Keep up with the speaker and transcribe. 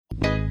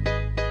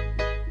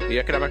the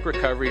economic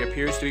recovery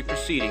appears to be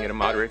proceeding at a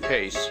moderate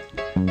pace,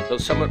 though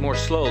somewhat more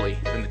slowly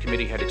than the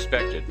committee had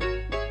expected.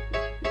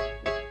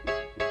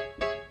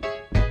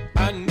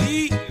 I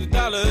need a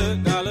dollar,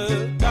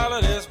 dollar,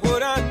 dollar, that's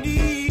what I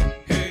need.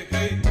 Hey,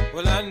 hey.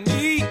 Well, I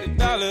need a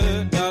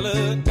dollar,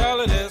 dollar,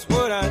 dollar, that's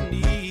what I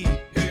need.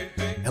 Hey,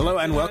 hey. Hello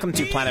and welcome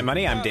to Planet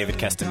Money. I'm David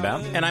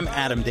Kestenbaum. And I'm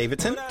Adam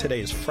Davidson.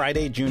 Today is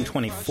Friday, June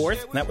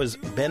 24th. That was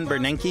Ben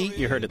Bernanke,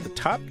 you heard at the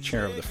top,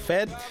 chair of the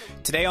Fed.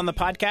 Today on the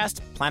podcast,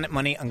 Planet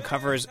Money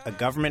uncovers a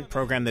government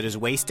program that is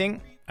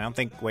wasting, I don't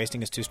think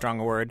wasting is too strong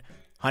a word,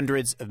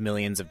 hundreds of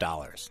millions of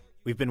dollars.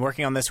 We've been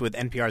working on this with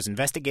NPR's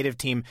investigative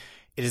team.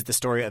 It is the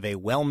story of a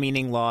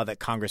well-meaning law that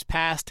Congress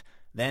passed,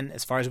 then,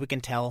 as far as we can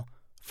tell,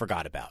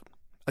 forgot about.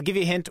 I'll give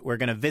you a hint. We're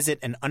going to visit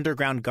an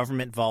underground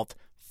government vault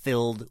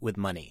filled with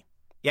money.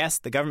 Yes,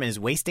 the government is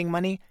wasting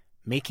money,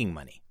 making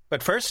money.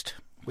 But first,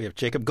 we have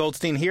Jacob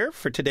Goldstein here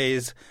for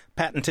today's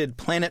patented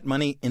Planet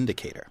Money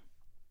Indicator.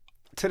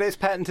 Today's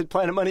patented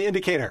Planet Money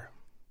Indicator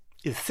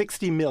is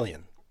 60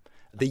 million.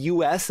 The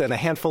U.S. and a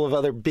handful of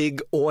other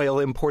big oil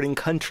importing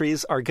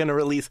countries are going to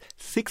release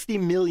 60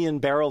 million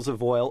barrels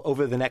of oil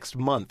over the next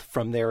month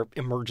from their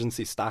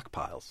emergency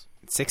stockpiles.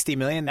 60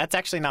 million? That's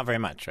actually not very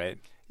much, right?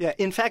 Yeah,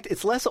 in fact,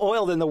 it's less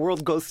oil than the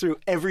world goes through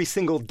every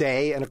single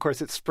day. And of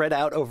course, it's spread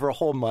out over a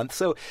whole month.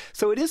 So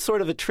it is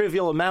sort of a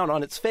trivial amount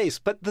on its face.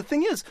 But the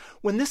thing is,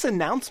 when this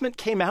announcement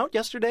came out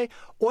yesterday,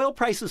 oil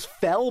prices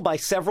fell by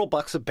several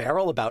bucks a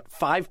barrel, about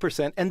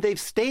 5%, and they've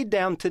stayed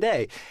down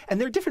today. And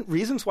there are different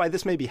reasons why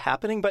this may be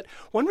happening. But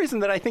one reason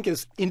that I think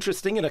is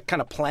interesting in a kind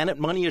of Planet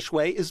Money-ish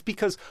way is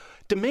because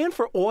demand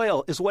for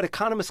oil is what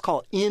economists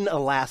call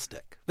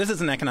inelastic. This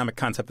is an economic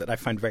concept that I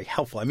find very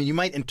helpful. I mean, you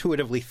might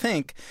intuitively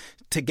think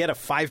to get a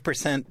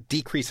 5%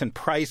 decrease in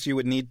price, you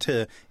would need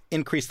to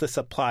increase the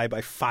supply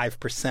by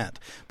 5%.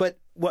 But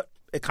what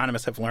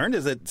economists have learned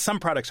is that some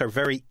products are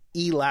very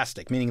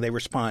elastic, meaning they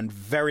respond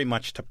very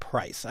much to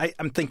price.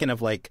 I'm thinking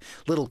of like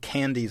little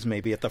candies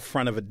maybe at the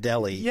front of a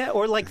deli. Yeah,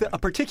 or like a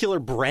particular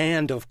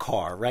brand of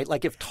car, right?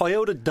 Like if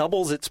Toyota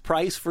doubles its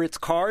price for its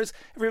cars,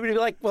 everybody will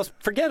be like, well,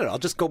 forget it. I'll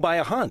just go buy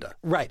a Honda.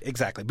 Right,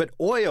 exactly. But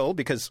oil,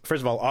 because first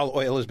of all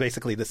oil is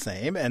basically the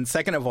same. And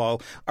second of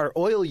all, our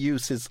oil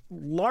use is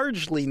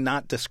largely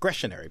not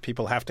discretionary.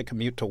 People have to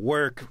commute to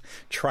work.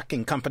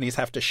 Trucking companies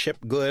have to ship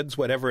goods,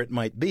 whatever it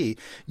might be.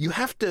 You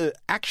have to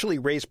actually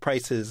raise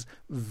prices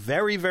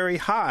very, very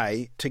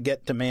high to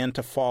get demand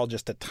to fall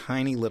just a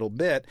tiny little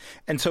bit.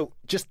 And so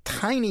just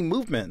tiny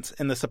movements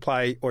in the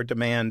supply or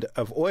demand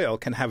of oil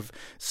can have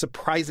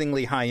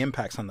surprisingly high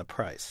impacts on the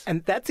price.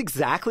 And that's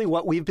exactly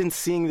what we've been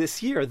seeing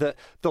this year. The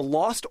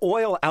lost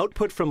oil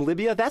output from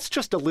Libya, that's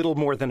just a little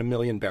more than 1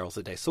 million barrels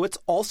a day. So it's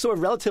also a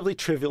relatively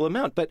trivial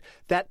amount. But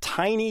that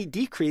tiny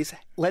decrease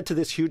led to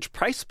this huge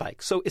price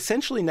spike. So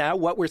essentially now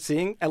what we're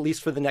seeing, at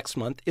least for the next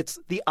month, it's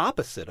the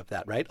opposite of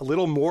that, right? A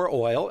little more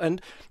oil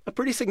and a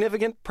pretty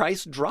significant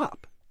price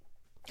drop.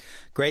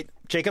 Great.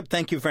 Jacob,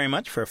 thank you very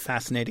much for a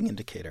fascinating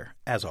indicator,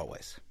 as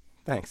always.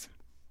 Thanks.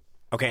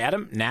 Okay,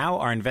 Adam, now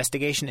our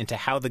investigation into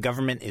how the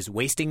government is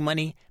wasting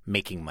money,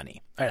 making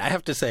money. All right, I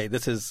have to say,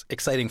 this is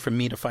exciting for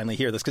me to finally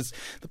hear this because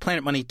the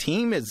Planet Money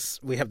team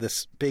we have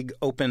this big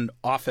open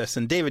office.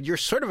 And David, you're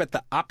sort of at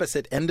the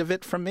opposite end of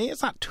it from me.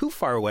 It's not too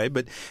far away,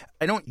 but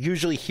I don't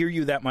usually hear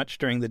you that much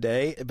during the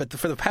day. But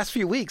for the past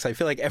few weeks, I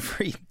feel like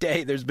every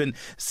day there's been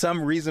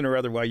some reason or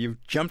other why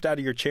you've jumped out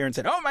of your chair and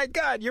said, oh my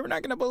God, you're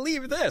not going to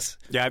believe this.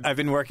 Yeah, I've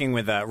been working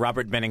with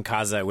Robert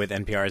Benincasa with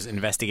NPR's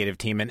investigative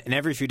team, and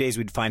every few days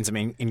we'd find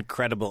something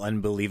incredible,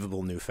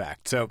 unbelievable new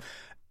fact. So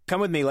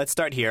come with me. Let's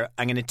start here.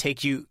 I'm going to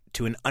take you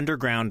to an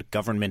underground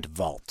government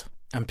vault.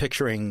 I'm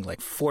picturing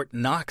like Fort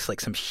Knox, like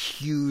some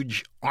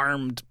huge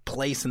armed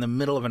place in the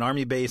middle of an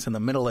army base in the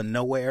middle of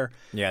nowhere.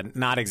 Yeah,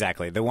 not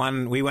exactly. The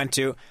one we went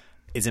to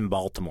is in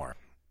Baltimore.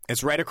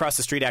 It's right across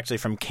the street, actually,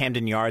 from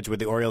Camden Yards, where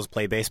the Orioles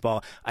play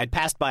baseball. I'd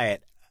passed by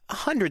it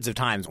hundreds of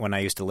times when I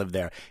used to live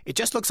there. It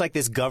just looks like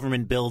this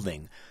government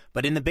building.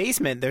 But in the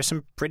basement, there's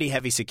some pretty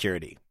heavy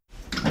security.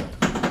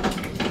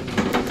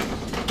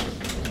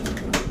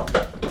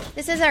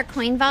 This is our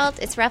coin vault.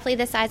 It's roughly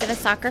the size of a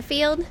soccer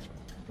field.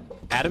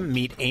 Adam,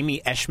 meet Amy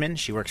Eschman.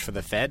 She works for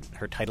the Fed.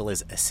 Her title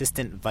is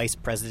Assistant Vice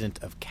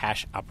President of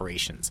Cash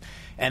Operations.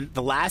 And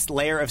the last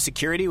layer of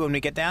security, when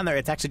we get down there,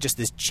 it's actually just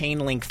this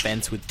chain link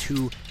fence with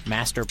 2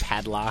 master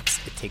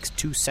padlocks. It takes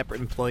 2 separate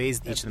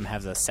employees. Each of them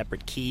has a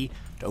separate key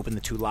to open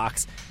the 2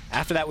 locks.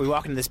 After that, we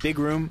walk into this big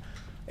room.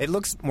 It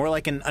looks more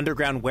like an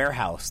underground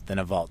warehouse than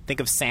a vault. Think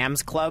of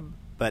Sam's Club,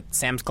 but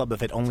Sam's Club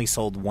if it only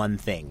sold one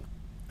thing.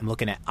 I'm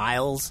looking at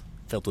aisles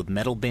filled with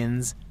metal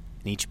bins.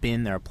 In each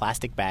bin, there are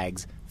plastic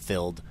bags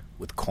filled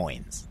with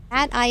coins.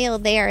 That aisle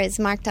there is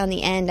marked on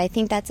the end. I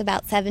think that's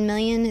about $7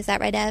 million. Is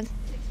that right, Ev?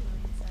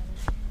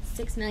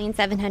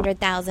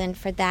 $6,700,000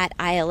 for that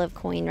aisle of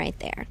coin right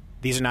there.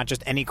 These are not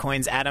just any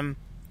coins, Adam.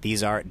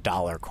 These are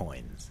dollar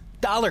coins.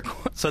 Dollar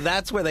coins. So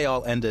that's where they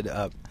all ended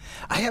up.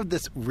 I have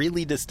this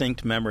really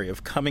distinct memory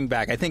of coming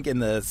back. I think in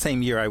the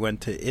same year I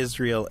went to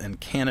Israel and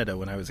Canada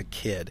when I was a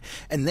kid.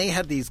 And they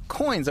had these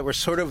coins that were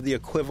sort of the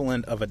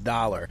equivalent of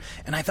 $1.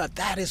 And I thought,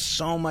 that is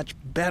so much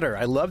better.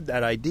 I loved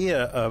that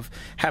idea of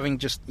having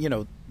just,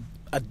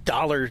 a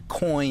 $1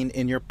 coin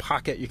in your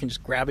pocket. You can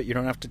just grab it. You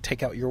don't have to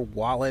take out your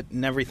wallet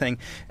and everything.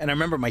 And I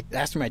remember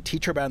asking my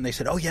teacher about it, and they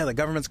said, oh, yeah, the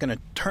government's going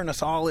to turn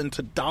us all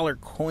into dollar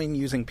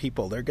coin-using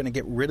people. They're going to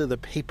get rid of the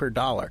paper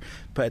dollar.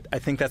 But I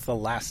think that's the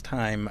last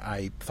time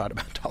I thought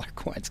about dollar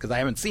coins, because I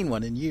haven't seen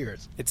one in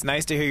years. It's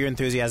nice to hear your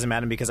enthusiasm,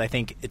 Adam, because I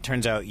think it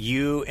turns out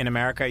you in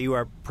America, you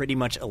are pretty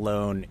much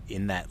alone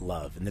in that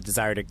love and the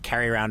desire to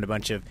carry around a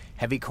bunch of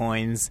heavy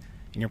coins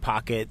in your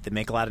pocket that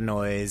make a lot of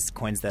noise,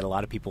 coins that a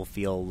lot of people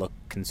feel look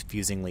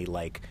confusingly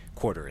like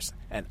quarters.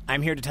 And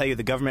I'm here to tell you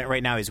the government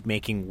right now is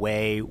making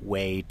way,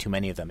 way too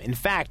many of them. In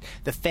fact,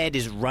 the Fed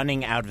is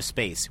running out of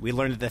space. We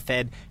learned that the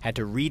Fed had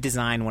to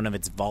redesign one of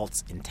its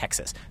vaults in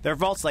Texas. There are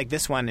vaults like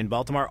this one in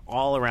Baltimore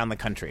all around the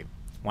country.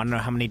 Want to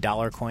know how many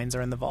dollar coins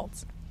are in the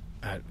vaults?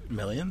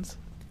 Millions?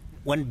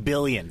 1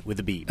 billion with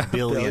a B.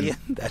 Billion.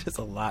 That is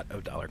a lot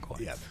of dollar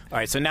coins. Yeah. All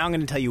right, so now I'm going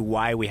to tell you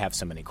why we have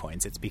so many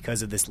coins. It's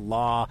because of this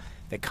law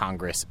that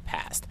Congress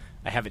passed.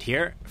 I have it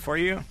here for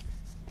you.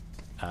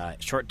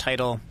 Short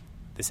title,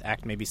 this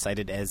act may be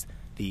cited as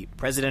the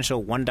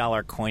Presidential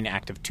 $1 Coin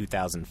Act of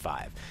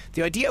 2005.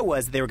 The idea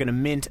was they were going to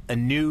mint a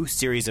new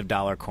series of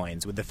dollar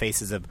coins with the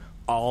faces of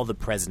all the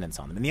presidents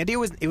on them. And the idea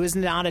was it was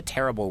not a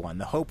terrible one.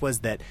 The hope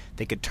was that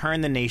they could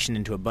turn the nation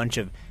into a bunch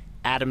of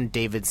Adam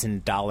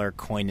Davidson dollar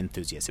coin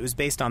enthusiasts. It was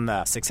based on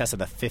the success of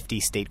the 50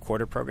 state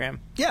quarter program.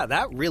 Yeah,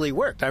 that really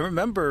worked. I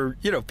remember,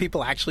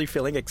 people actually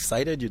feeling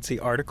excited. You'd see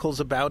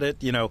articles about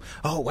it.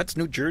 What's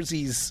New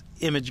Jersey's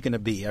image going to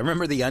be? I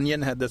remember The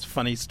Onion had this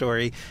funny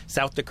story.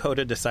 South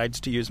Dakota decides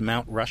to use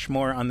Mount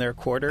Rushmore on their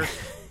quarter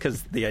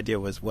because the idea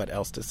was, what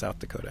else does South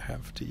Dakota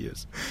have to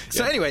use?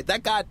 So anyway,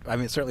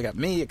 it certainly got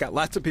me. It got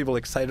lots of people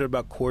excited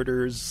about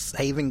quarters,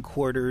 saving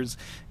quarters,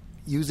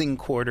 using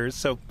quarters,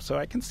 so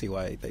I can see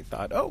why they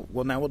thought, now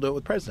we'll do it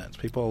with presidents.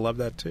 People love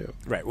that too.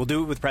 Right, we'll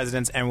do it with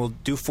presidents, and we'll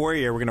do 4 a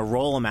year. We're going to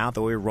roll them out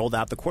the way we rolled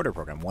out the quarter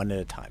program, one at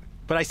a time.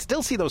 But I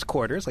still see those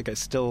quarters. I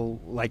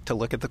still like to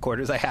look at the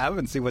quarters I have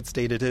and see what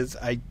state it is.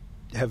 I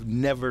have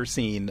never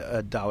seen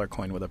a dollar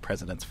coin with a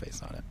president's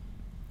face on it.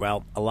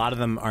 Well, a lot of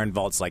them are in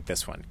vaults like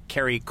this one.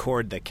 Carrie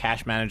Cord, the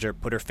cash manager,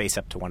 put her face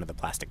up to one of the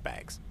plastic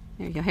bags.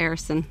 There you go,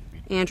 Harrison.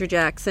 Andrew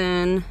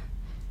Jackson,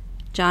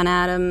 John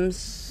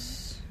Adams.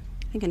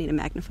 I think I need a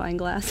magnifying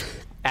glass.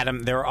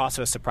 Adam, there are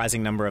also a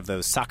surprising number of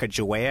those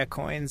Sacagawea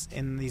coins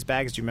in these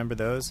bags. Do you remember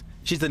those?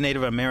 She's the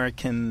Native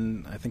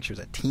American, I think she was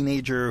a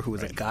teenager who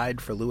was a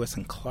guide for Lewis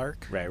and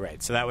Clark.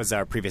 Right. So that was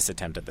our previous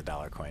attempt at the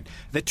dollar coin.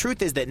 The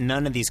truth is that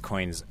none of these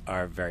coins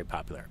are very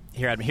popular.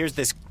 Here, Adam, here's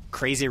this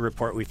crazy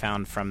report we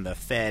found from the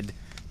Fed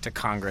to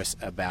Congress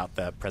about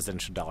the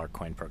presidential dollar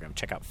coin program.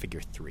 Check out Figure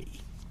 3.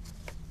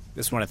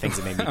 This is one of the things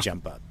that made me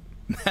jump up.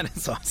 That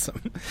is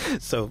awesome.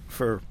 So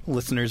for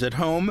listeners at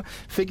home,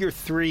 Figure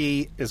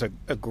 3 is a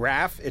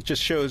graph. It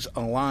just shows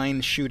a line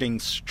shooting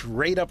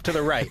straight up to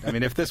the right. I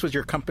mean, if this was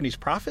your company's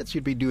profits,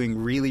 you'd be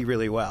doing really,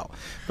 really well.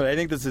 But I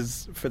think this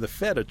is, for the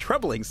Fed, a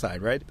troubling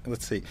side, right?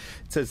 Let's see. It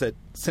says that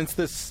since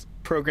this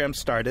program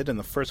started in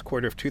the first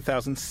quarter of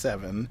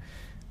 2007,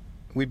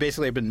 we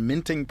basically have been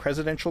minting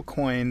presidential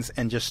coins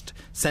and just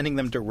sending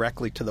them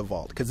directly to the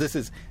vault. Because this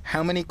is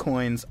how many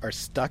coins are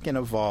stuck in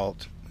a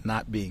vault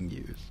not being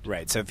used.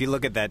 Right. So if you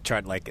look at that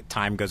chart, like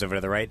time goes over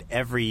to the right,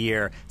 every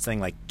year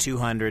something like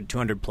 200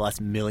 plus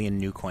million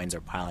new coins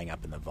are piling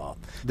up in the vault.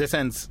 This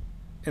ends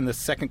in the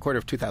second quarter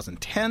of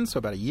 2010, so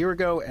about a year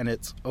ago, and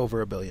it's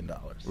over $1 billion.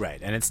 Right.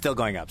 And it's still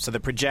going up. So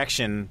the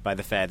projection by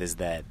the Fed is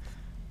that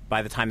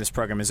by the time this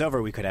program is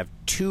over, we could have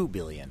 2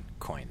 billion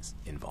coins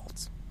in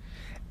vaults.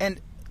 And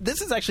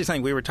this is actually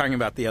something we were talking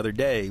about the other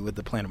day with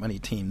the Planet Money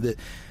team, that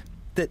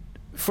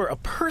for a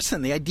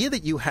person, the idea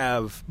that you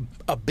have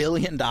 $1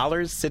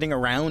 billion sitting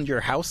around your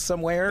house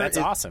somewhere. That's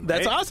awesome.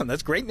 That's right? awesome.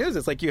 That's great news.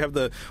 It's like you have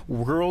the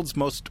world's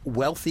most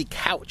wealthy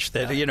couch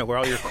that, where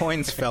all your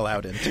coins fell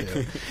out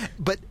into.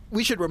 But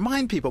we should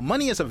remind people,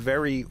 money is a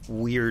very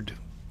weird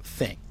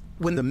thing.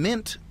 When the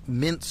mint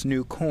mints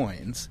new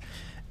coins,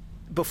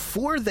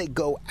 before they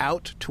go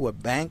out to a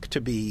bank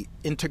to be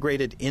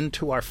integrated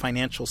into our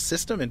financial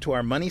system, into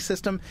our money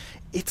system,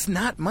 it's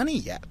not money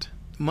yet.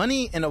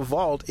 Money in a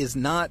vault is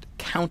not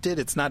counted.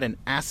 It's not an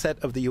asset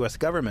of the U.S.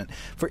 government.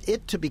 For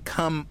it to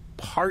become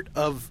part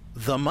of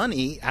the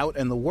money out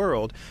in the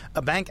world,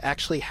 a bank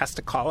actually has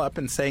to call up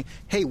and say,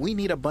 hey, we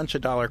need a bunch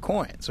of dollar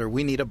coins, or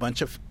we need a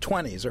bunch of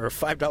 20s or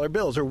 $5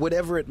 bills, or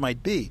whatever it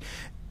might be.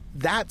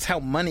 That's how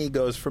money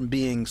goes from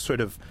being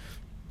sort of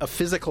a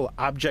physical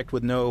object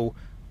with no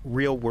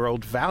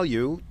real-world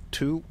value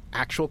to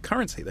actual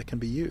currency that can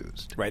be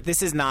used. Right.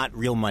 This is not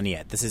real money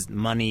yet. This is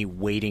money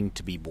waiting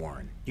to be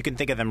born. You can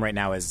think of them right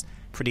now as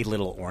pretty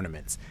little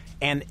ornaments.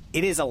 And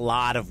it is a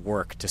lot of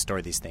work to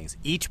store these things.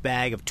 Each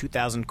bag of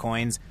 2,000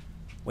 coins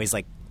weighs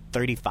like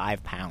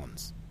 35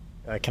 pounds.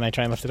 Can I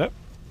try and lift it up?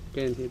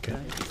 Okay.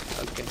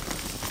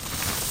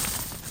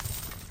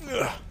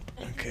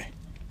 Okay.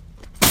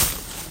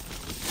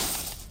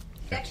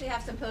 We actually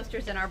have some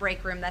posters in our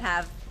break room that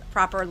have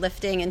proper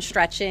lifting and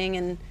stretching,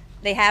 and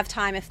they have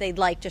time if they'd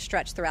like to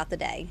stretch throughout the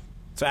day.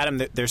 So,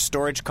 Adam, there's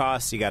storage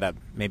costs. You got to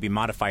maybe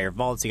modify your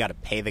vaults. You got to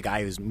pay the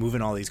guy who's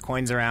moving all these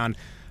coins around.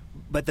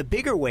 But the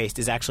bigger waste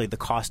is actually the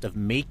cost of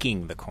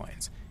making the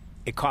coins.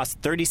 It costs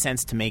 30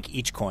 cents to make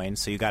each coin,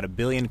 so you got 1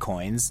 billion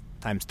coins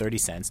times 30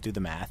 cents. Do the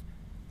math.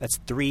 That's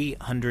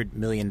 $300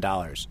 million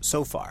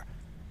so far.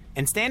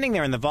 And standing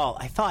there in the vault,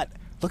 I thought,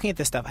 looking at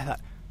this stuff,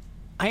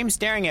 I am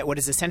staring at what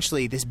is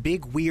essentially this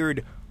big,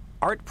 weird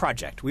art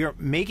project. We are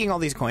making all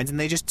these coins, and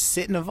they just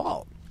sit in a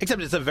vault.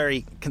 Except it's a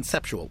very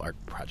conceptual art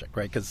project,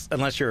 right? Because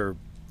unless you're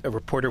a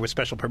reporter with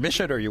special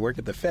permission or you work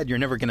at the Fed, you're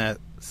never going to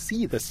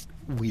see this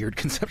weird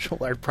conceptual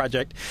art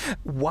project.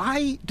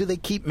 Why do they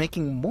keep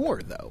making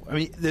more, though? I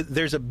mean,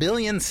 there's 1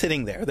 billion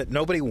sitting there that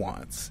nobody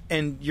wants,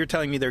 and you're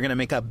telling me they're going to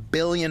make 1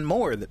 billion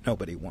more that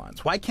nobody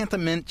wants. Why can't the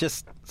Mint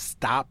just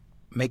stop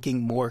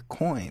making more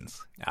coins?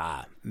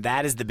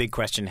 That is the big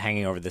question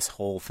hanging over this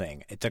whole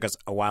thing. It took us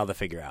a while to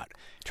figure out.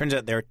 It turns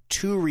out there are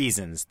 2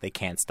 reasons they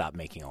can't stop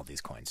making all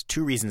these coins.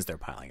 2 reasons they're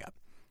piling up.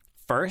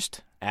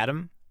 First,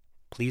 Adam,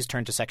 please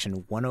turn to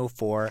Section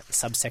 104,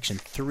 subsection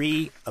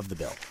 3 of the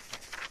bill.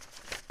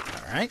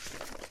 All right.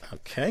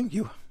 Okay.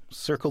 You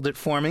circled it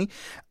for me.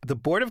 The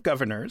Board of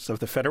Governors of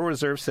the Federal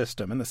Reserve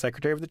System and the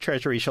Secretary of the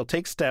Treasury shall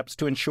take steps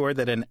to ensure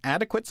that an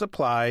adequate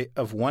supply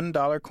of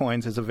 $1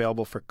 coins is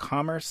available for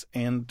commerce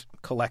and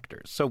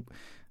collectors. So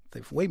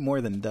they've way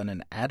more than done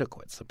an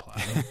adequate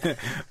supply.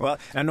 Well,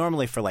 now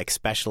normally for like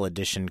special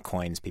edition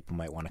coins people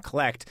might want to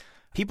collect,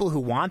 people who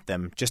want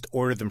them just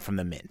order them from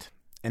the Mint.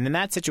 And in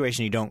that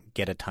situation, you don't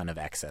get a ton of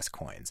excess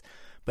coins.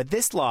 But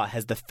this law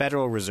has the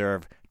Federal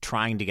Reserve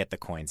trying to get the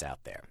coins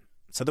out there.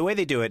 So the way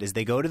they do it is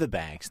they go to the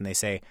banks and they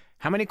say,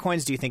 how many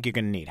coins do you think you're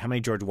going to need? How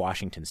many George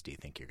Washingtons do you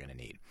think you're going to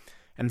need?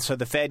 And so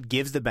the Fed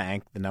gives the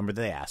bank the number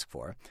that they ask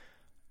for.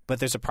 But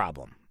there's a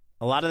problem.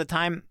 A lot of the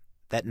time,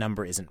 that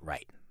number isn't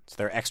right. So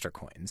there are extra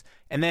coins.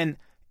 And then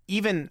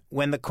even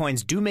when the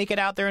coins do make it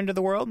out there into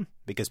the world,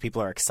 because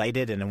people are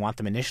excited and want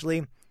them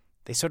initially,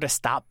 they sort of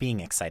stop being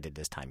excited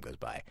as time goes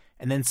by.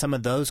 And then some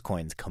of those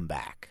coins come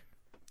back.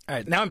 All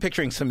right. Now I'm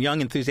picturing some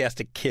young,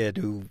 enthusiastic kid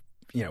who,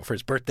 you know, for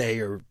his birthday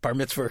or bar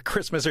mitzvah or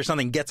Christmas or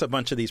something, gets a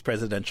bunch of these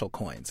presidential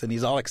coins. And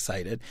he's all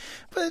excited.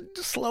 But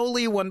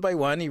slowly, one by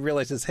one, he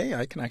realizes, hey,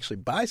 I can actually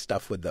buy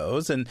stuff with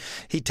those. And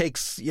he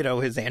takes, you know,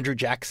 his Andrew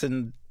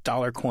Jackson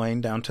dollar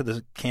coin down to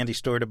the candy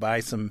store to buy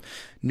some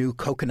new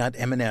coconut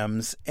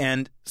M&Ms.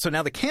 And so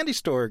now the candy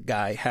store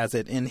guy has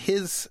it in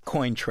his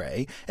coin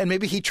tray, and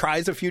maybe he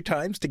tries a few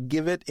times to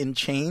give it in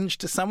change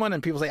to someone,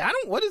 and people say,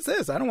 what is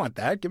this? I don't want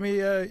that. Give me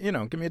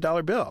a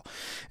dollar bill.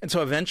 And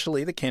so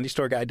eventually the candy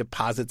store guy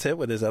deposits it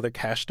with his other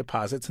cash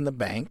deposits in the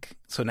bank.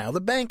 So now the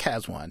bank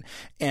has one.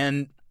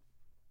 And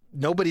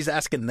nobody's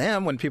asking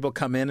them when people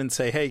come in and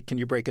say, hey, can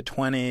you break a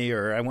 20,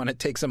 or I want to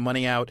take some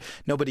money out.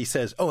 Nobody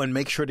says, oh, and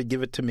make sure to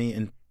give it to me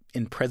in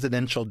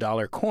presidential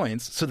dollar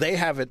coins. So they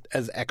have it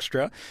as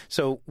extra.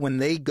 So when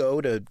they go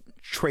to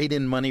trade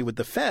in money with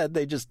the Fed,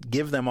 they just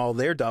give them all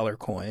their dollar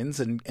coins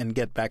and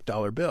get back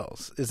dollar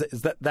bills.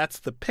 That's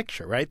the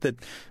picture, right? That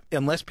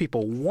unless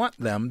people want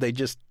them, they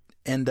just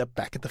end up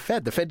back at the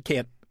Fed. The Fed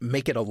can't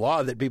make it a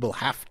law that people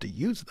have to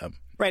use them.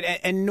 Right.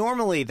 And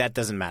normally that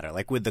doesn't matter.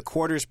 Like with the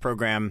quarters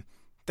program,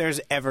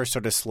 there's ever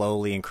sort of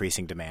slowly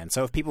increasing demand.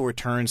 So if people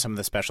return some of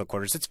the special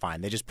quarters, it's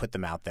fine. They just put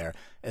them out there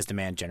as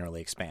demand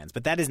generally expands.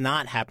 But that is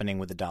not happening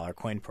with the dollar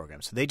coin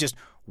program. So they just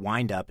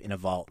wind up in a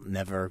vault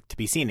never to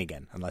be seen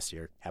again, unless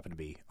you happen to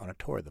be on a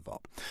tour of the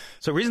vault.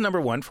 So reason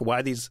number one for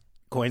why these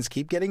coins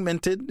keep getting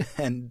minted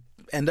and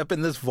end up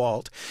in this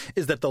vault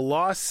is that the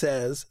law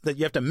says that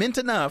you have to mint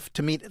enough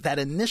to meet that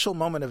initial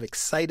moment of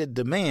excited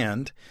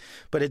demand,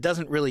 but it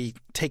doesn't really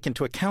take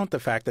into account the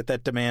fact that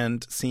that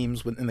demand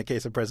seems, in the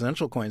case of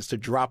presidential coins, to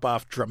drop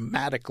off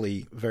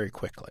dramatically very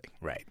quickly.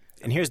 Right.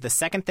 And here's the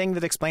second thing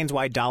that explains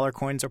why dollar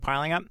coins are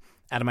piling up.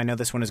 Adam, I know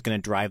this one is going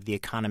to drive the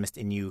economist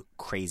in you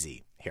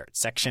crazy. Here,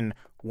 Section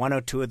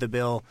 102 of the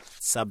bill,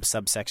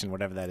 subsection,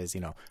 whatever that is,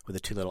 with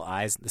the 2 little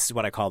I's. This is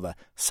what I call the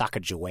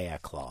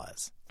Sacagawea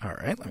Clause. All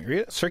right, let me read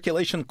it.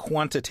 Circulation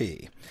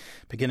quantity.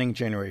 Beginning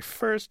January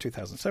 1st,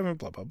 2007,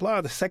 blah, blah,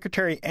 blah. The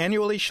Secretary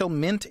annually shall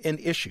mint and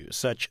issue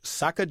such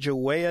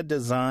Sacagawea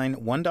design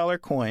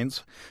 $1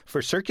 coins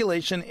for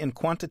circulation in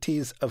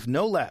quantities of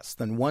no less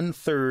than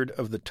 1/3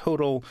 of the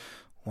total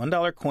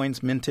 $1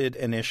 coins minted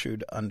and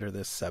issued under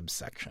this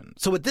subsection.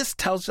 So what this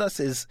tells us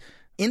is,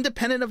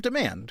 independent of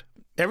demand,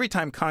 every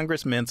time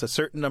Congress mints a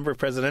certain number of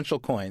presidential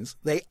coins,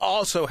 they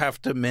also have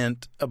to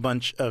mint a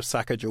bunch of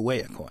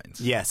Sacagawea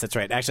coins. Yes, that's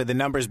right. Actually, the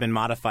number's been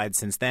modified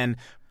since then.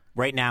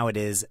 Right now it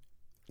is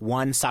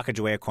 1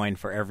 Sacagawea coin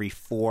for every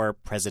 4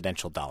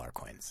 presidential dollar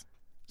coins.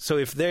 So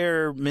if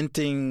they're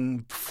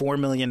minting 4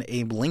 million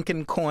Abe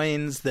Lincoln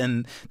coins,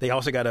 then they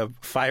also got to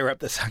fire up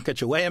the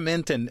Sacagawea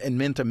mint and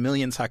mint 1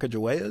 million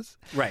Sacagaweas?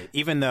 Right,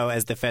 even though,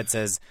 as the Fed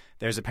says,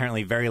 there's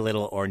apparently very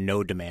little or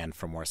no demand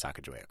for more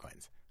Sacagawea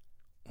coins.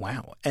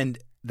 Wow. And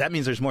that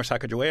means there's more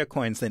Sacagawea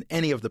coins than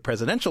any of the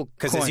presidential coins.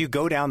 Because as you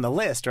go down the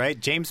list, right,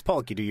 James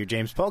Polk, you do your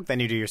James Polk, then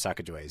you do your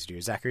Sacagaweas. You do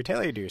your Zachary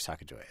Taylor, you do your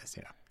Sacagaweas,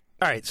 you know.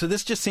 All right, so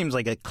this just seems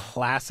like a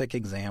classic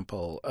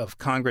example of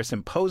Congress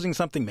imposing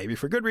something, maybe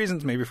for good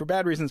reasons, maybe for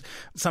bad reasons,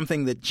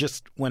 something that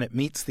just, when it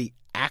meets the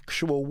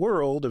actual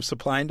world of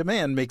supply and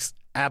demand, makes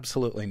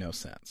absolutely no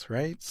sense,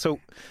 right? So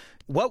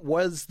what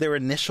was their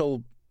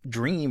initial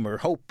dream or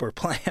hope or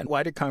plan?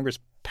 Why did Congress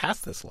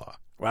pass this law?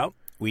 Well,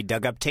 we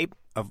dug up tape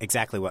of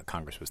exactly what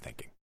Congress was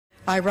thinking.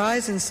 I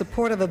rise in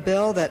support of a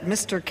bill that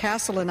Mr.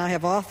 Castle and I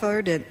have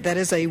authored that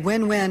is a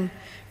win-win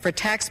for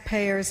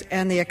taxpayers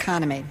and the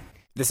economy.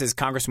 This is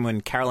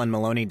Congresswoman Carolyn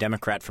Maloney,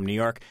 Democrat from New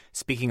York,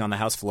 speaking on the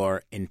House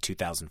floor in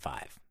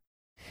 2005.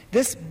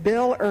 This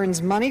bill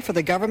earns money for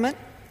the government,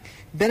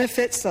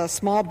 benefits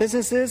small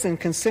businesses and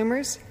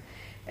consumers,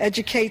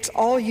 educates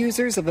all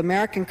users of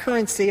American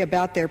currency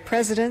about their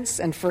presidents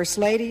and first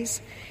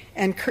ladies,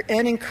 and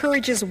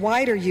encourages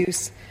wider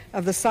use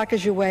of the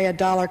Sacagawea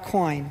dollar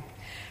coin.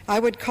 I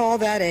would call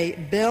that a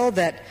bill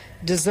that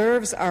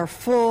deserves our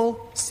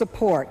full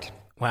support.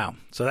 Wow.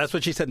 So that's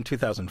what she said in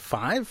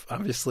 2005.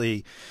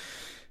 Obviously,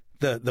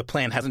 the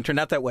plan hasn't turned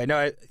out that way.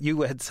 No,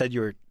 you had said you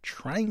were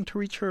trying to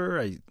reach her.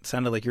 It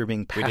sounded like you were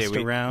being passed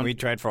around. We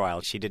tried for a while.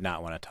 She did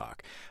not want to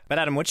talk. But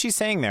Adam, what she's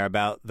saying there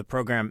about the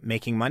program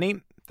making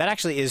money, that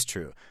actually is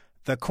true.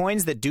 The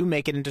coins that do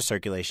make it into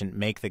circulation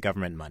make the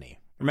government money.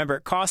 Remember,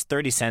 it costs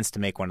 30 cents to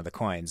make one of the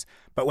coins,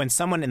 but when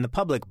someone in the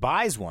public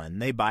buys one,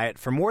 they buy it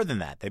for more than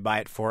that. They buy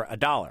it for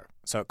 $1.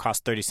 So it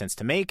costs 30 cents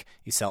to make.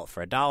 You sell it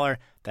for $1.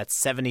 That's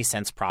 70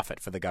 cents profit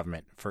for the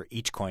government for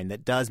each coin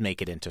that does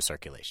make it into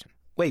circulation.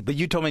 Wait, but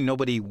you told me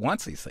nobody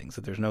wants these things,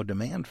 that there's no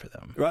demand for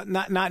them. Well,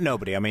 not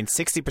nobody. I mean,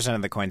 60%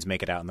 of the coins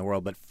make it out in the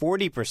world, but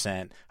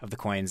 40% of the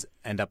coins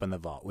end up in the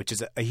vault, which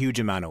is a huge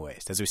amount of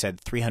waste. As we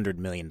said, $300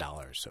 million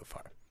so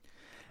far.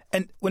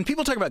 And when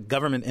people talk about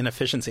government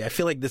inefficiency, I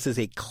feel like this is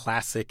a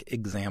classic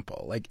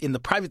example. Like in the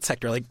private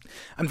sector, like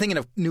I'm thinking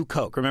of New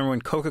Coke. Remember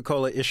when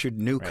Coca-Cola issued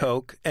New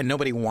Coke and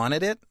nobody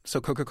wanted it, so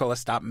Coca-Cola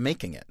stopped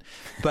making it.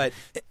 But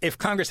if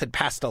Congress had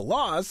passed a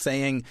law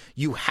saying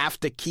you have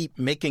to keep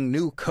making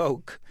New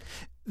Coke,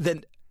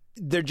 then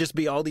there'd just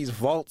be all these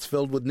vaults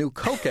filled with New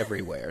Coke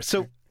everywhere.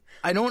 So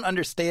I don't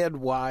understand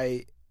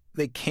why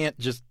they can't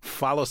just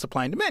follow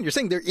supply and demand. You're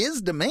saying there is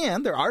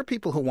demand. There are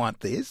people who want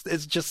these.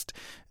 It's just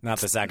not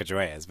the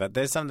Sacagaweas, but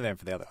there's some demand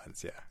for the other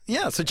ones, yeah.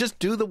 Yeah, so just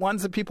do the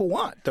ones that people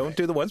want. Don't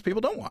do the ones people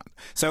don't want.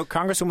 So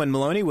Congresswoman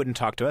Maloney wouldn't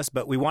talk to us,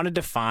 but we wanted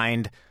to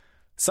find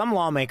some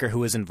lawmaker who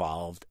was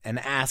involved and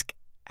ask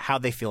how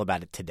they feel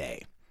about it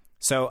today.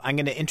 So I'm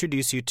going to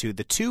introduce you to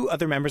the two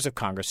other members of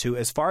Congress who,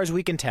 as far as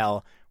we can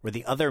tell, were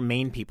the other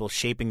main people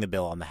shaping the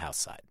bill on the House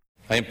side.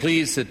 I am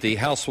pleased that the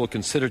House will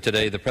consider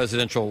today the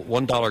Presidential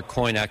 $1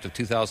 Coin Act of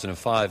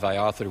 2005 I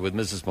authored with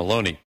Mrs.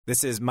 Maloney.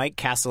 This is Mike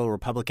Castle,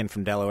 Republican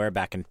from Delaware,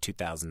 back in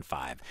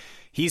 2005.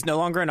 He's no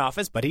longer in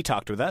office, but he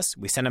talked with us.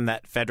 We sent him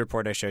that Fed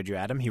report I showed you,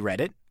 Adam. He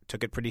read it,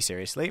 took it pretty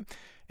seriously,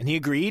 and he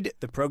agreed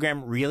the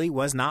program really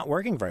was not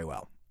working very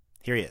well.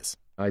 Here he is.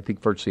 I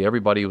think virtually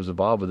everybody who was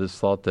involved with this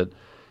thought that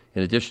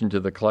in addition to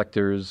the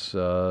collectors,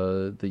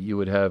 that you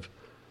would have,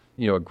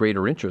 a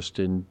greater interest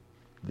in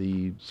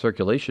the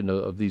circulation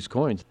of these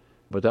coins.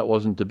 But that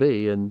wasn't to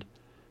be, and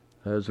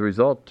as a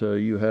result,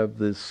 you have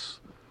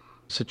this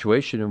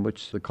situation in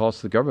which the cost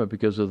of the government,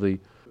 because of the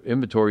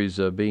inventories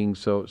being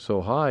so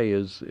high,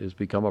 is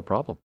become a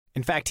problem.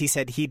 In fact, he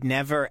said he'd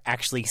never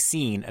actually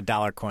seen a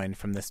dollar coin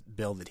from this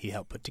bill that he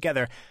helped put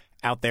together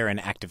out there in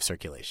active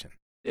circulation.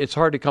 It's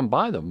hard to come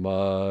by them.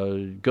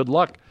 Good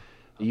luck.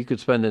 You could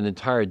spend an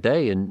entire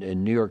day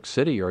in New York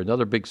City or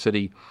another big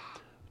city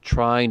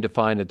trying to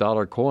find a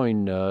dollar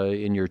coin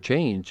in your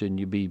change, and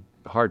you'd be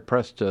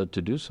hard-pressed to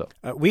do so.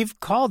 We've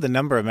called a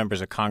number of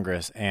members of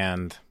Congress,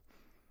 and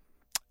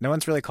no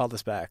one's really called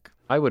us back.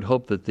 I would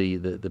hope that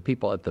the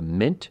people at the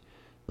Mint,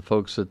 the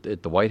folks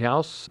at the White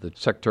House, the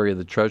Secretary of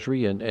the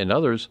Treasury, and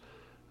others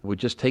would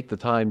just take the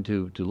time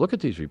to look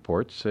at these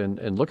reports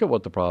and look at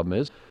what the problem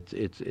is.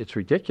 It's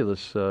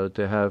ridiculous to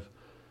have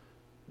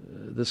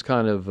this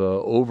kind of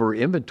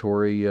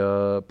over-inventory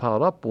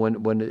piled up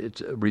when it's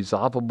a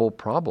resolvable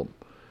problem.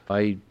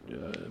 I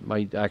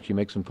might actually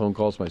make some phone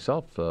calls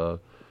myself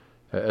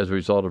as a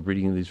result of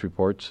reading these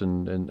reports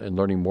and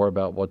learning more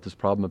about what this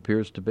problem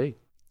appears to be.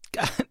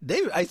 God,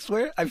 David, I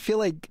swear, I feel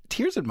like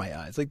tears in my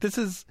eyes. Like this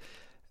is,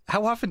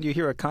 how often do you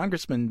hear a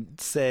congressman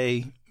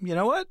say, you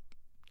know what?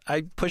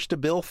 I pushed a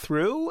bill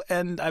through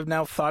and I've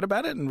now thought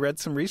about it and read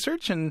some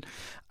research and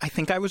I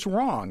think I was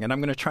wrong and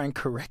I'm going to try and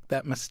correct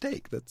that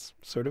mistake. That's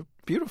sort of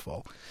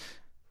beautiful.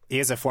 He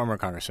is a former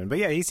congressman, but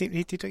yeah, he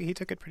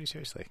took it pretty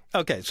seriously.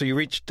 Okay, so you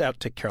reached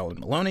out to Carolyn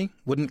Maloney,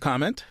 wouldn't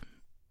comment.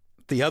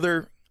 The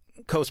other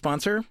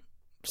co-sponsor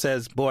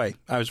says, boy,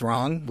 I was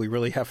wrong. We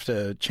really have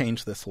to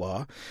change this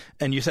law.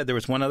 And you said there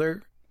was one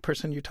other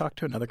person you talked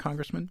to, another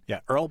congressman? Yeah,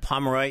 Earl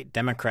Pomeroy,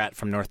 Democrat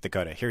from North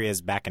Dakota. Here he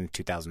is back in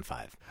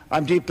 2005.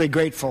 I'm deeply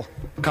grateful,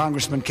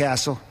 Congressman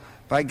Castle,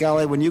 By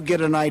golly, when you get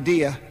an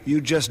idea,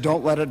 you just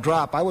don't let it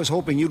drop. I was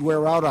hoping you'd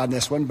wear out on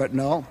this one, but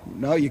no,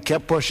 you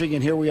kept pushing,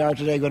 and here we are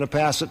today going to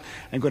pass it,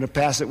 and going to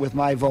pass it with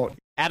my vote.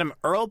 Adam,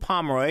 Earl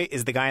Pomeroy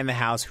is the guy in the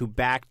House who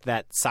backed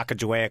that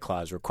Sacagawea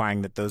clause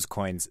requiring that those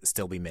coins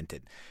still be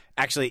minted.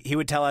 Actually, he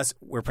would tell us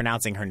we're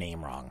pronouncing her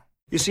name wrong.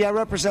 You see, I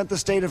represent the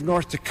state of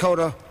North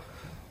Dakota,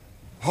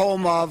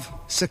 home of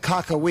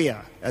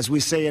Sakakawea, as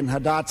we say in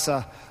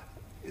Hidatsa,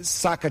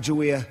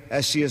 Sacagawea,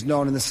 as she is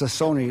known in the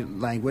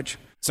Sassoni language.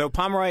 So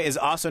Pomeroy is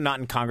also not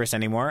in Congress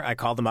anymore. I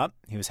called him up.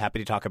 He was happy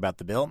to talk about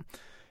the bill.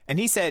 And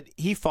he said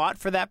he fought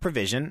for that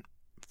provision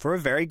for a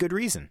very good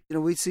reason.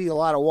 We see a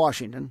lot of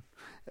Washington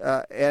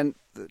and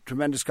the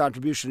tremendous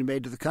contribution he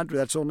made to the country.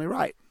 That's only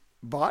right.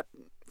 But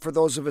for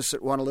those of us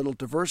that want a little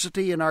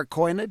diversity in our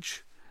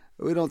coinage,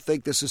 we don't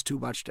think this is too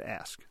much to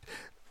ask.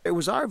 It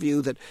was our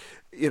view that,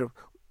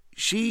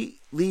 she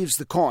leaves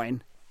the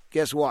coin.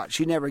 Guess what?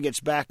 She never gets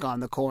back on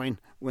the coin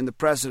when the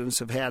presidents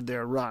have had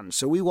their run.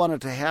 So we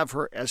wanted to have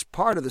her as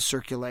part of the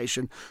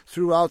circulation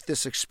throughout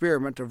this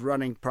experiment of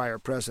running prior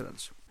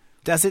presidents.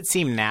 Does it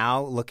seem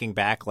now, looking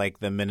back, like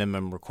the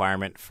minimum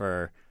requirement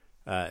for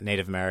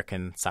Native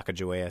American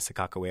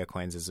Sakakawea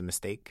coins is a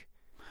mistake?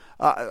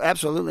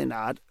 Absolutely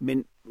not. I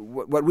mean,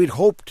 what we'd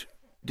hoped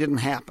didn't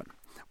happen.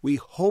 We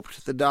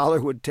hoped the dollar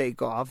would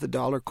take off, the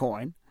dollar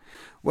coin.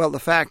 Well, the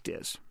fact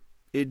is,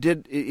 it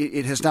did.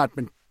 It has not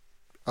been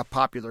a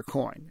popular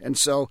coin. And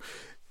so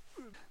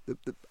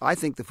I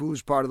think the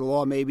foolish part of the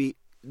law may be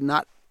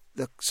not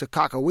the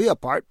Sakakawea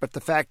part, but the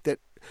fact that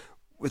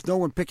with no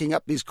one picking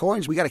up these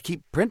coins, we got to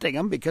keep printing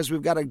them because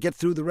we've got to get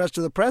through the rest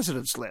of the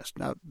president's list.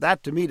 Now,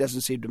 that to me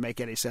doesn't seem to make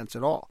any sense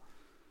at all.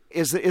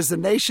 Is the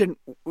nation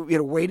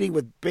waiting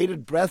with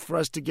bated breath for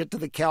us to get to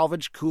the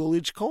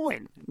Calvage-Coolidge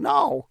coin?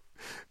 No.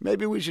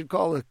 Maybe we should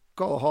call a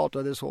halt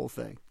on this whole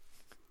thing.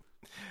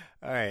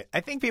 All right. I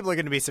think people are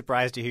going to be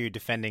surprised to hear you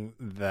defending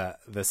the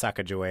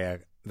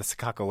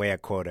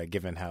Sakakawea quota,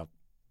 given how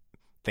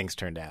things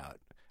turned out.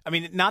 I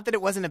mean, not that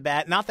it wasn't a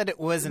good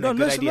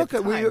idea at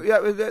the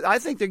time. I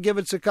think they're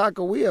giving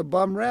Sakakawea a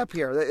bum rap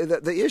here.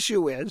 The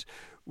issue is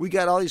we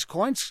got all these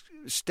coins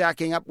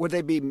stacking up. Would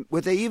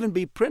they even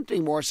be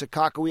printing more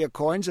Sakakawea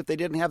coins if they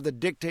didn't have the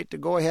dictate to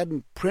go ahead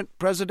and print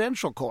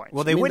presidential coins?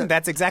 Well, they wouldn't.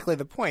 That's exactly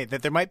the point,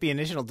 that there might be an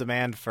additional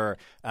demand for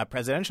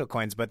presidential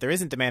coins, but there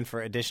isn't demand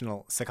for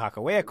additional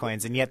Sakakawea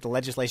coins, and yet the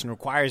legislation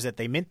requires that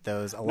they mint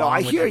those along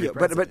with I hear you,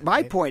 but my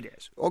right? point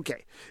is,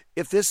 okay,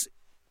 if this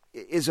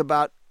is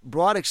about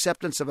broad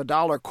acceptance of a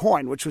dollar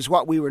coin, which was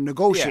what we were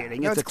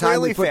negotiating at the time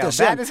we put this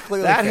in.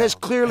 That has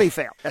clearly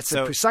failed. That's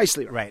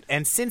precisely right.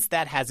 And since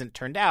that hasn't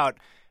turned out,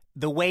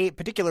 the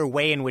particular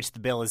way in which the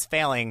bill is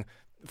failing,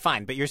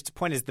 fine. But your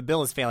point is the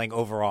bill is failing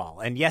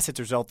overall. And yes,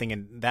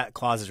 that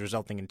clause is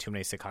resulting in too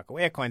many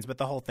Sakakawea coins, but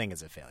the whole thing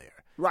is a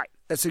failure. Right.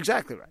 That's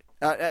exactly right.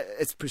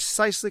 It's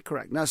precisely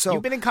correct. Now, so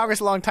you've been in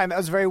Congress a long time. That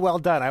was very well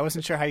done. I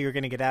wasn't sure how you were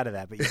going to get out of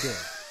that, but you did.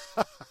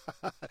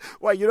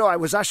 Well, I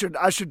was ushered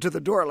to the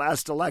door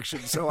last election,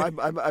 so I'm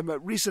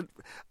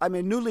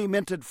a newly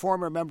minted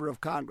former member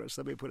of Congress.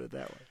 Let me put it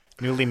that way.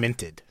 Newly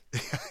minted.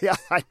 Yeah,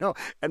 I know,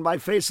 and my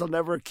face will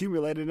never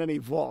accumulate in any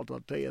vault.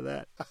 I'll tell you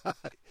that. I'm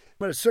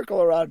going to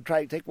circle around and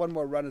try to take one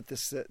more run at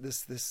this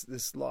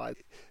law.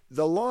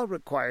 The law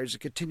requires a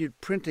continued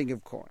printing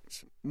of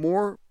coins.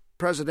 More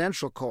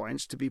presidential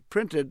coins to be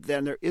printed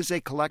than there is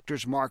a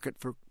collector's market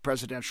for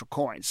presidential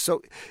coins.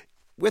 So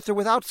with or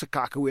without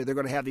Sakakawea, they're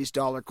going to have these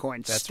dollar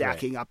coins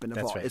stacking up in the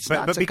vault. Right. It's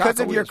but because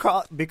of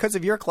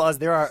your clause,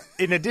 there are,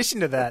 in addition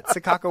to that,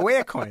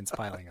 Sakakawea coins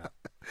piling up.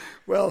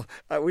 Well,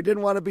 we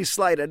didn't want to be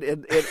slighted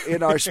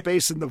in our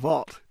space in the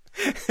vault.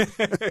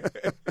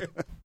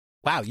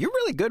 Wow, you're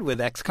really good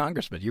with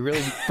ex-congressmen. You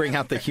really bring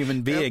out the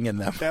human being in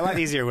them. They're a lot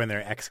easier when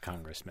they're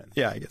ex-congressmen.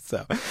 Yeah, I guess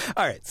so.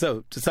 All right,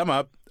 so to sum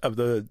up, of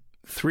the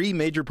three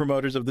major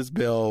promoters of this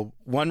bill,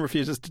 one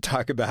refuses to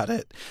talk about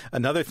it,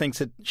 another thinks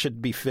it should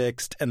be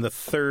fixed, and the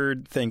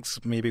third thinks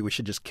maybe we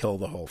should just kill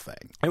the whole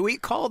thing. And we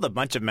called a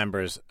bunch of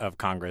members of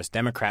Congress,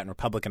 Democrat and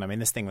Republican. I mean,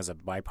 this thing was a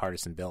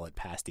bipartisan bill. It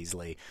passed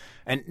easily,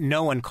 and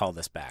no one called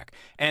us back.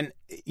 And,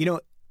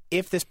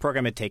 if this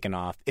program had taken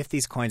off, if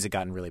these coins had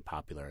gotten really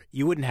popular,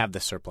 you wouldn't have the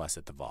surplus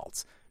at the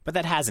vaults. But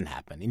that hasn't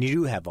happened, and you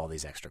do have all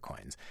these extra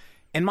coins.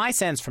 And my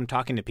sense from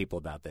talking to people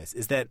about this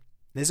is that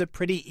there's a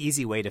pretty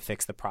easy way to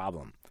fix the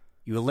problem.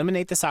 You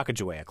eliminate the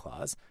Sacagawea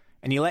clause,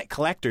 and you let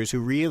collectors who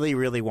really,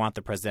 really want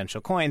the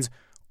presidential coins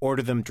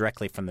order them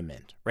directly from the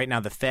mint. Right now,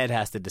 the Fed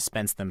has to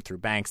dispense them through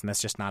banks, and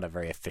that's just not a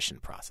very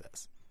efficient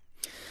process.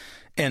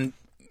 And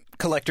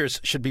collectors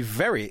should be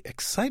very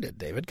excited,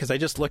 David, because I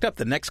just looked up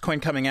the next coin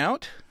coming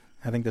out.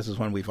 I think this is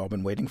one we've all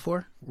been waiting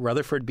for.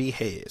 Rutherford B.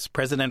 Hayes,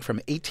 president from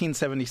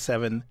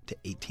 1877 to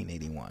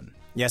 1881.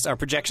 Yes, our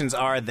projections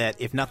are that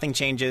if nothing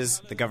changes,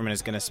 the government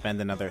is going to spend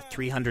another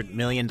 $300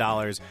 million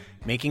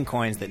making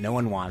coins that no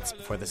one wants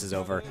before this is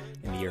over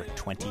in the year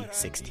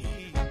 2016.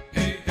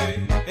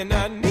 And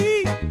I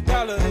need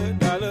dollar,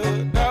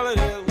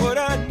 that's what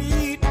I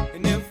need.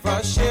 And if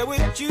I share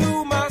with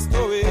you my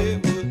story,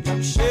 would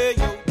you share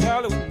your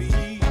dollar with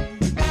me?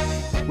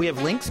 We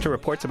have links to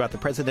reports about the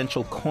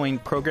presidential coin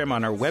program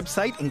on our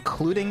website,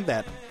 including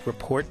that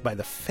report by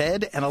the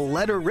Fed and a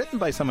letter written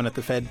by someone at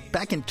the Fed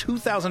back in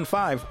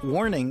 2005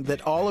 warning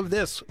that all of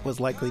this was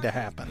likely to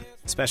happen.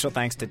 Special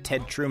thanks to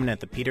Ted Truman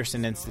at the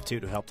Peterson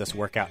Institute, who helped us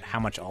work out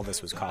how much all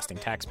this was costing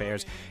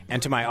taxpayers,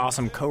 and to my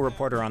awesome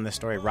co-reporter on this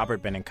story,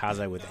 Robert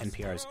Benincasa with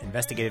NPR's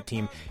investigative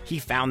team. He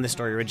found this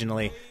story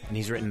originally, and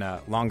he's written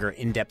a longer,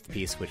 in-depth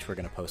piece, which we're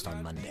going to post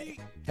on Monday.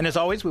 And as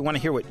always, we want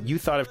to hear what you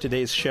thought of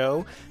today's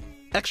show.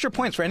 Extra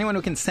points for anyone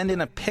who can send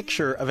in a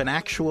picture of an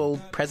actual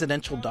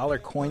presidential dollar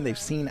coin they've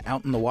seen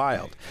out in the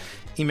wild.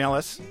 Email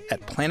us at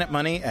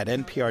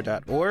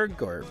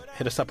planetmoney@npr.org or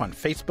hit us up on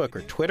Facebook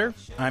or Twitter.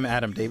 I'm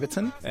Adam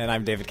Davidson. And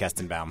I'm David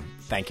Kestenbaum.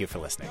 Thank you for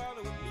listening.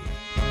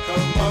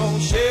 Come on,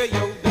 share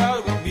your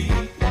dollar with me.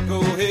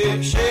 Go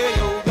ahead, share